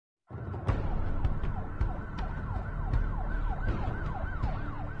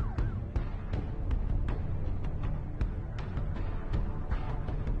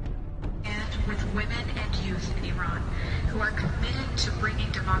women and youth in Iran who are committed to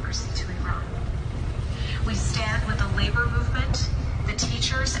bringing democracy to Iran. We stand with the labor movement, the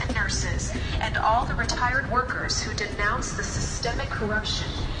teachers and nurses, and all the retired workers who denounce the systemic corruption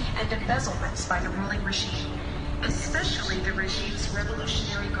and embezzlements by the ruling regime, especially the regime's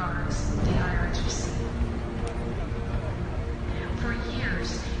Revolutionary Guards, the IRGC. For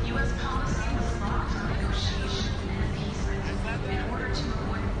years, U.S. policy was blocked on negotiation and appeasement in order to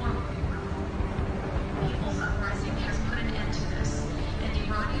avoid war with Iran. People's uprising has put an end to this, and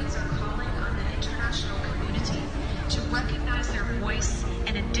Iranians are calling on the international community to recognize their voice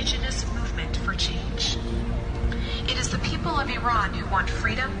and indigenous movement for change. It is the people of Iran who want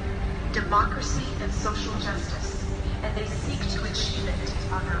freedom, democracy, and social justice, and they seek to achieve it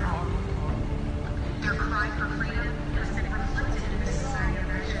on their own. Their cry for freedom has been reflected in the Society of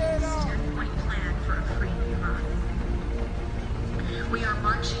Nations' 10-point plan for a free Iran. We are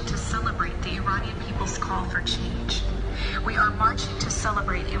marching to celebrate the Iranian people's call for change. We are marching to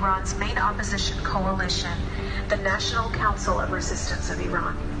celebrate Iran's main opposition coalition, the National Council of Resistance of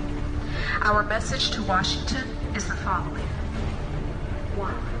Iran. Our message to Washington is the following.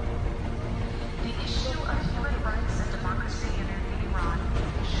 1. The issue of human rights